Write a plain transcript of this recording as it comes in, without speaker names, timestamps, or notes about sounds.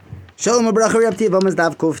Shalom Abracha Repti Vamos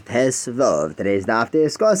Daf Kuf Tes Vav. Today's daf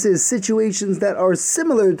discusses situations that are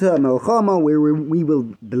similar to a Melchama, where we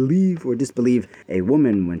will believe or disbelieve a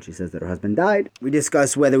woman when she says that her husband died. We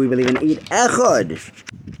discuss whether we believe in Eid Echad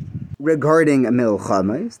regarding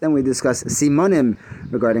Melchamas. Then we discuss Simonim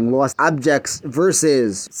regarding lost objects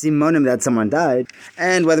versus Simonim that someone died,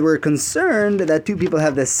 and whether we're concerned that two people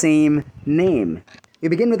have the same name. We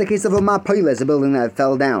begin with the case of a Ma'Poiles, a building that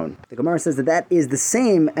fell down. The Gemara says that is the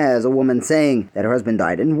same as a woman saying that her husband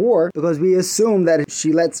died in war, because we assume that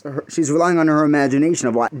she's relying on her imagination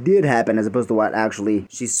of what did happen as opposed to what actually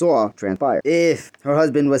she saw transpire. If her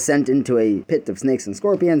husband was sent into a pit of snakes and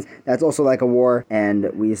scorpions, that's also like a war,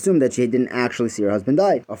 and we assume that she didn't actually see her husband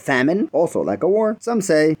die. A famine, also like a war. Some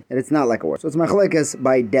say that it's not like a war. So it's machlekes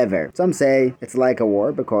by dever. Some say it's like a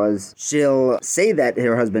war because she'll say that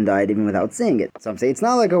her husband died even without seeing it. Some say it's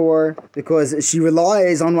not like a war because she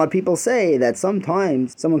relies on what people say, that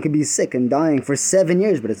sometimes someone could be sick and dying for 7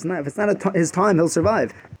 years, but if it's not his time, he'll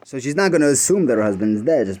survive. So she's not going to assume that her husband is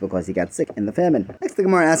dead just because he got sick in the famine. Next, the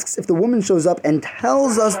Gemara asks, if the woman shows up and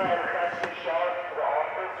tells us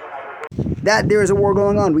that there is a war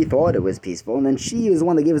going on, we thought it was peaceful, and then she is the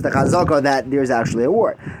one that gives the chazaka that there's actually a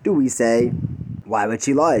war. Do we say, why would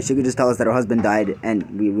she lie? She could just tell us that her husband died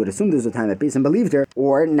and we would assume there's a time of peace and believed her.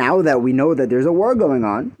 Or now that we know that there's a war going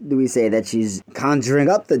on, do we say that she's conjuring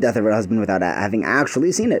up the death of her husband without having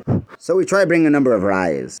actually seen it? So we try to bring a number of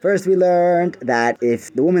rayas. First, we learned that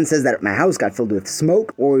if the woman says that my house got filled with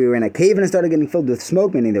smoke, or we were in a cave and it started getting filled with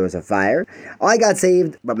smoke, meaning there was a fire, I got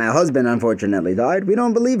saved, but my husband unfortunately died, we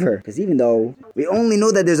don't believe her. Because even though we only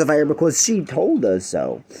know that there's a fire because she told us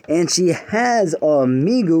so, and she has a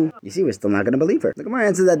migu, you see, we're still not going to believe her. The Gemara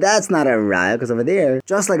answers that that's not a raya, because over there,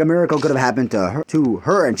 just like a miracle could have happened to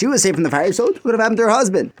her and she was saved from the fire, so it could have happened to her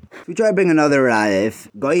husband. So we try to bring another raya. If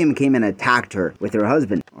Goyim came and attacked her with her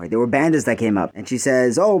husband, or there were bandits that came up, and she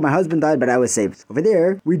says, oh, my husband died, but I was saved. Over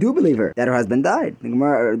there, we do believe her, that her husband died. The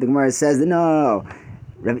Gemara says, no.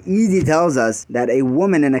 Rav Ezi tells us that a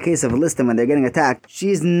woman in a case of a listim, when they're getting attacked,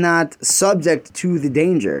 she's not subject to the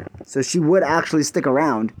danger. So she would actually stick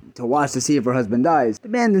around to watch to see if her husband dies. The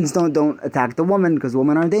bandits don't attack the woman because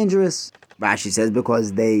women aren't dangerous. Rashi says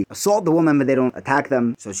because they assault the woman but they don't attack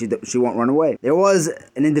them, so she won't run away. There was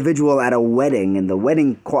an individual at a wedding, and the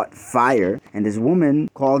wedding caught fire, and this woman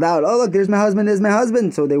called out, oh look, there's my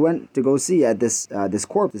husband. So they went to go see at this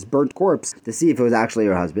burnt corpse, to see if it was actually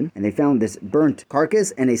her husband, and they found this burnt carcass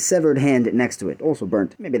and a severed hand next to it, also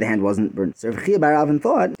burnt. Maybe the hand wasn't burnt. So Rav Chia bar Avin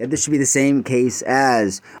thought that this should be the same case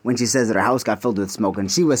as when she says that her house got filled with smoke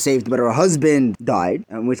and she was saved but her husband died,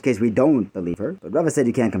 in which case we don't believe her. But Rava said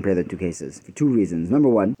you can't compare the two cases for two reasons. Number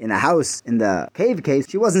one, in the cave case,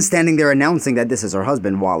 she wasn't standing there announcing that this is her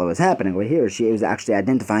husband while it was happening. But here, she was actually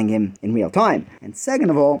identifying him in real time. And second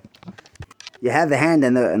of all, you have the hand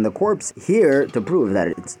and the corpse here to prove that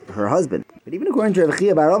it's her husband. But even according to Rav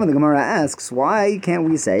Chia bar Avin, the Gemara asks, why can't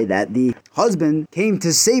we say that the husband came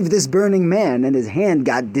to save this burning man and his hand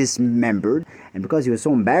got dismembered, and because he was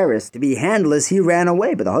so embarrassed to be handless, he ran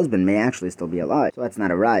away, but the husband may actually still be alive. So that's not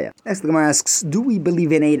a raya. Next, the Gemara asks, do we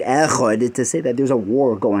believe in Eid Echad to say that there's a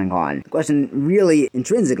war going on? The question really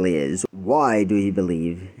intrinsically is, why do we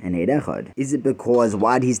believe in Eid Echad? Is it because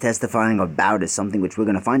what he's testifying about is something which we're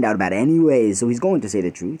going to find out about anyways, so he's going to say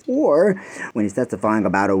the truth? Or when he's testifying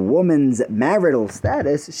about a woman's marital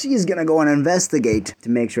status, she's going to go and investigate to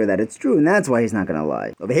make sure that it's true, and that's why he's not going to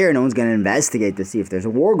lie. Over here, no one's going to investigate to see if there's a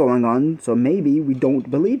war going on, so maybe we don't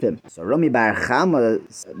believe him. So Rami bar Chama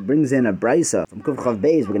brings in a brisa from Kuf Chav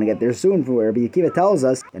Beis. We're going to get there soon, from where Rabbi Akiva tells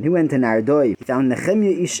us that he went to Nardoi. He found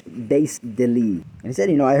Nechemya ish Beis Deli. And he said,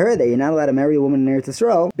 I heard that you're not allowed to marry a woman in Eretz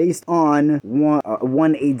Yisrael based on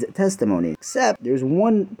one Eid's testimony. Except there's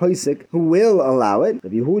one Pesach who will allow it,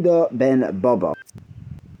 Rabbi Yehuda ben Baba.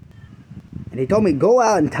 And he told me, go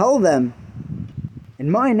out and tell them,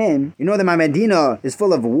 in my name, that my Medina is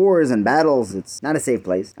full of wars and battles. It's not a safe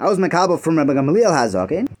place. I was makabel from Rabbi Gamliel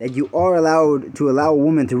Hazaken that you are allowed to allow a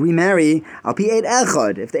woman to remarry al pi Eid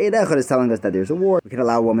Echad. If the Eid Echad is telling us that there's a war, we can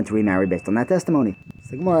allow a woman to remarry based on that testimony.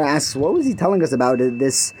 So the Gemara asks, what was he telling us about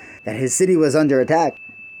this, that his city was under attack?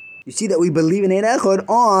 You see that we believe in Eid Echad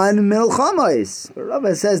on Melchamas. But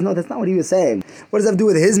Rava says, no, that's not what he was saying. What does that have to do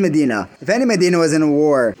with his Medina? If any Medina was in a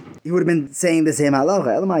war, he would have been saying the same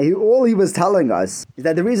halacha. All he was telling us is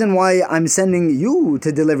that the reason why I'm sending you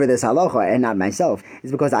to deliver this halacha and not myself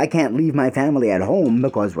is because I can't leave my family at home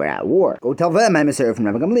because we're at war. Go tell them, I'm a servant from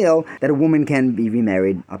Rabbi Gamliel, that a woman can be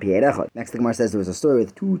remarried al piyei echad. Next, the Gemara says there was a story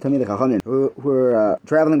with two Talmidei Chachamim who were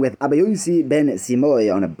traveling with Abba Yossi ben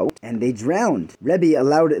Simoy on a boat, and they drowned. Rebbe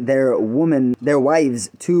allowed their wives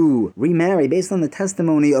to remarry based on the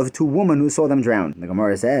testimony of two women who saw them drown. The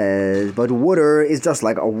Gemara says, but water is just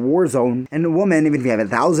like a war zone, and a woman, even if you have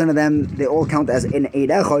 1,000 of them, they all count as an Eid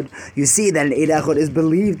Echad. You see that an Eid Echad is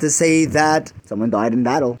believed to say that someone died in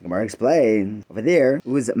battle. The Gemara explains, over there, it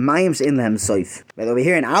was Mayim She'en Lehem Soif. But over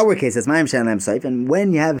here in our case, it's Mayim She'en Lehem Soif, and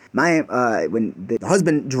when you have when the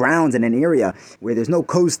husband drowns in an area where there's no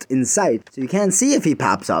coast in sight, so you can't see if he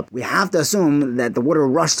pops up, we have to assume that the water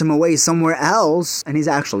rushed him away somewhere else, and he's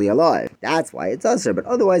actually alive. That's why it's usher. But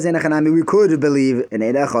otherwise, in Echanami, we could believe in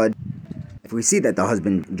Eid Echad if we see that the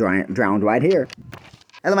husband drowned right here.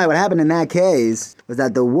 Elamai, what happened in that case was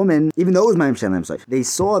that the woman, even though it was Mayim She'en Lehem Soif, they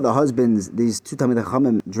saw the husbands, these two Talmidei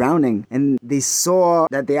Chachamim, drowning, and they saw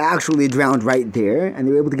that they actually drowned right there, and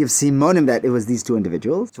they were able to give simonim that it was these two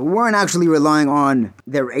individuals. So we weren't actually relying on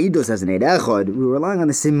their eidos as an Eid Echad, we were relying on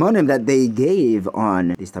the simonim that they gave on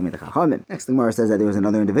these Talmidei Chachamim. Next, the Gemara says that there was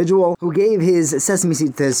another individual who gave his sesame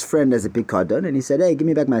seeds to his friend as a pikadon, and he said, hey, give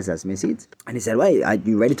me back my sesame seeds. And he said, wait,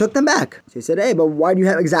 you already took them back. So he said, hey, but why do you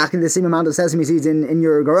have exactly the same amount of sesame seeds in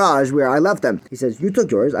your garage where I left them? He says, you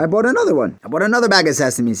took yours, I bought another one. I bought another bag of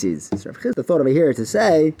sesame seeds. So Rav Chisda thought over here to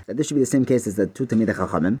say that this should be the same case as the two Talmidei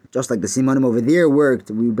Chachamim. Just like the simonim over there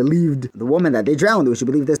worked, we believed the woman that they drowned, we should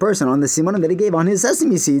believe this person on the simonim that he gave on his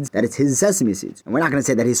sesame seeds, that it's his sesame seeds. And we're not going to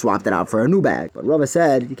say that he swapped it out for a new bag. But Rava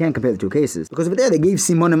said, you can't compare the two cases. Because over there they gave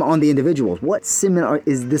simonim on the individuals. What simon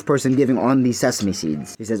is this person giving on the sesame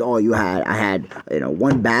seeds? He says, I had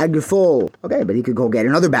one bag full. Okay, but he could go get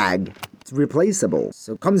another bag. It's replaceable.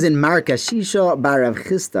 So comes in Marka Shisha bar Rav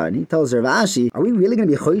Chisda, and he tells Rav Ashi, are we really going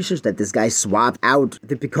to be choishish that this guy swapped out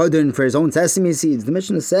the pikadon for his own sesame seeds? The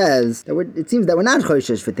Mishnah says that it seems that we're not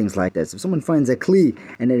choishish for things like this. If someone finds a kli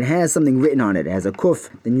and it has something written on it, it has a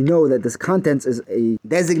kuf, then you know that this contents is a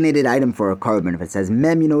designated item for a carbon. If it says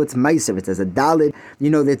mem, you know it's meiser. If it says a dalit,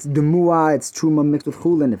 you know that it's demua, it's truma mixed with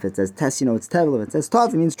chulin. If it says tes, you know it's tevel. If it says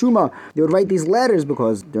tov, it means truma. They would write these letters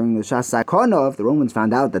because during the Shas Sakonov, the Romans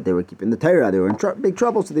found out that they were keeping the Torah, they were in big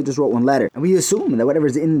trouble, so they just wrote one letter. And we assume that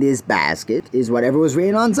whatever's in this basket is whatever was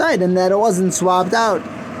written on side, and that it wasn't swapped out.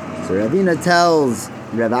 So Ravina tells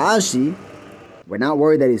Rav Ashi, we're not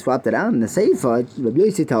worried that he swapped it out. In the Seifa, Rabbi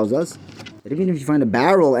Yossi tells us that even if you find a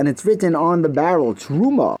barrel and it's written on the barrel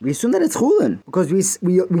truma, we assume that it's chulin, because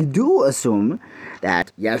we do assume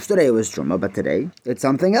that yesterday it was truma, but today it's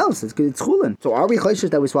something else. It's chulin. So are we choishish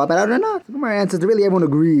that we swap it out or not? The Gemara answers, really everyone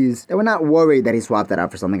agrees that we're not worried that he swapped it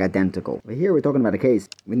out for something identical. But here we're talking about a case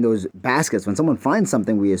in those baskets, when someone finds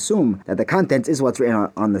something, we assume that the contents is what's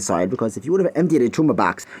written on the side, because if you would have emptied a truma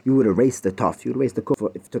box, you would have erased the tuff, you would have erased the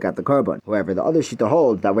kuf if you took out the carbon. However, the other shita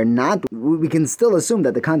holds that we can still assume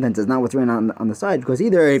that the contents is not what's written on the side, because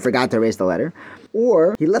either he forgot to erase the letter,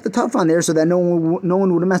 or he left the tuff on there so that no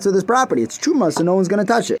one would mess with his property. It's truma, so no one's going to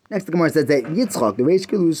touch it. Next, the Gemara says that Yitzchak, the Reish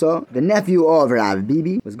Kelusa, the nephew of Rav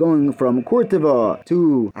Bibi, was going from Kurtiva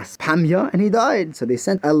to Aspamia, and he died. So they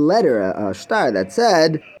sent a letter, a shtar, that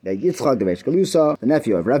said that Yitzchak, the Reish Kelusa, the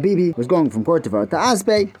nephew of Rav Bibi, was going from Kurtiva to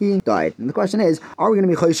Aspe, he died. And the question is, are we going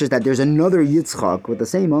to be choishish that there's another Yitzchak with the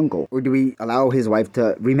same uncle, or do we allow his wife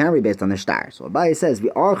to remarry based on the shtar? So Abaye says we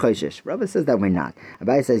are choishish. Rabbi says that we're not.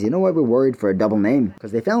 Abaye says, you know why we're worried for a double name?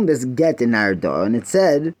 Because they found this get in Narda, and it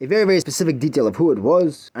said a very, very specific detail of who it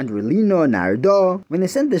was. Andrelino Narda. When they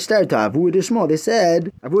sent the shtar to Avu Dishmo, they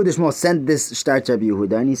said Avu Dishmo sent this shtar to Rabbi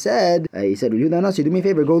Yehuda, and he said, Yehuda Nasi, do me a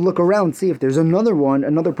favor, go look around, see if there's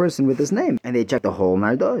another person with this name. And they checked the whole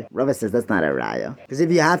Narda. Rava says that's not a raya. Because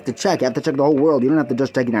if you have to check the whole world. You don't have to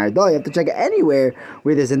just check Narda. You have to check anywhere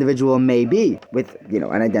where this individual may be with,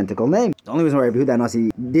 an identical name. The only reason why Rabbi Yehuda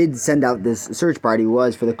Nasi did send out this search party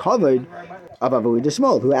was for the covered of Avu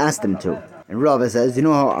Dishmo, who asked him to. And Rava says, you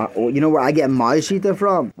know where I get my shita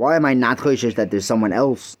from? Why am I not choishish that there's someone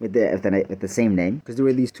else with the same name? Because there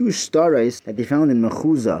were these two shtaros that they found in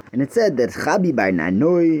Mechuzah, and it said that Chabi bar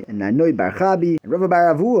Nanoi and Nanoi bar Chabi, and Rava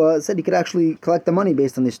bar Avua said he could actually collect the money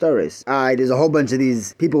based on these shtaros. There's a whole bunch of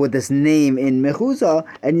these people with this name in Mechuzah,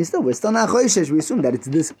 and we're still not choishish. We assume that it's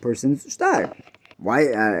this person's shtar. Why,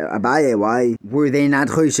 Abaye, why were they not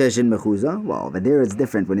choishesh in mechuzah? Well, but there it's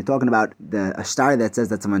different. When you're talking about a star that says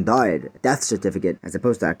that someone died, a death certificate, as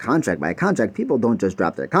opposed to a contract. By a contract, people don't just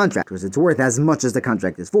drop their contract, because it's worth as much as the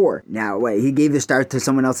contract is for. Now, wait, he gave the star to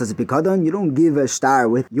someone else as a pikadon. You don't give a star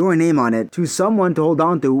with your name on it to someone to hold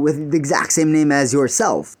on to with the exact same name as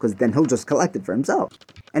yourself, because then he'll just collect it for himself.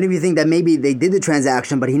 And if you think that maybe they did the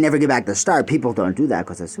transaction, but he never gave back the star, people don't do that,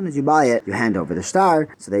 because as soon as you buy it, you hand over the star,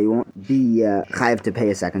 so that you won't be chayav to pay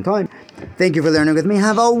a second time. Thank you for learning with me.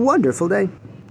 Have a wonderful day.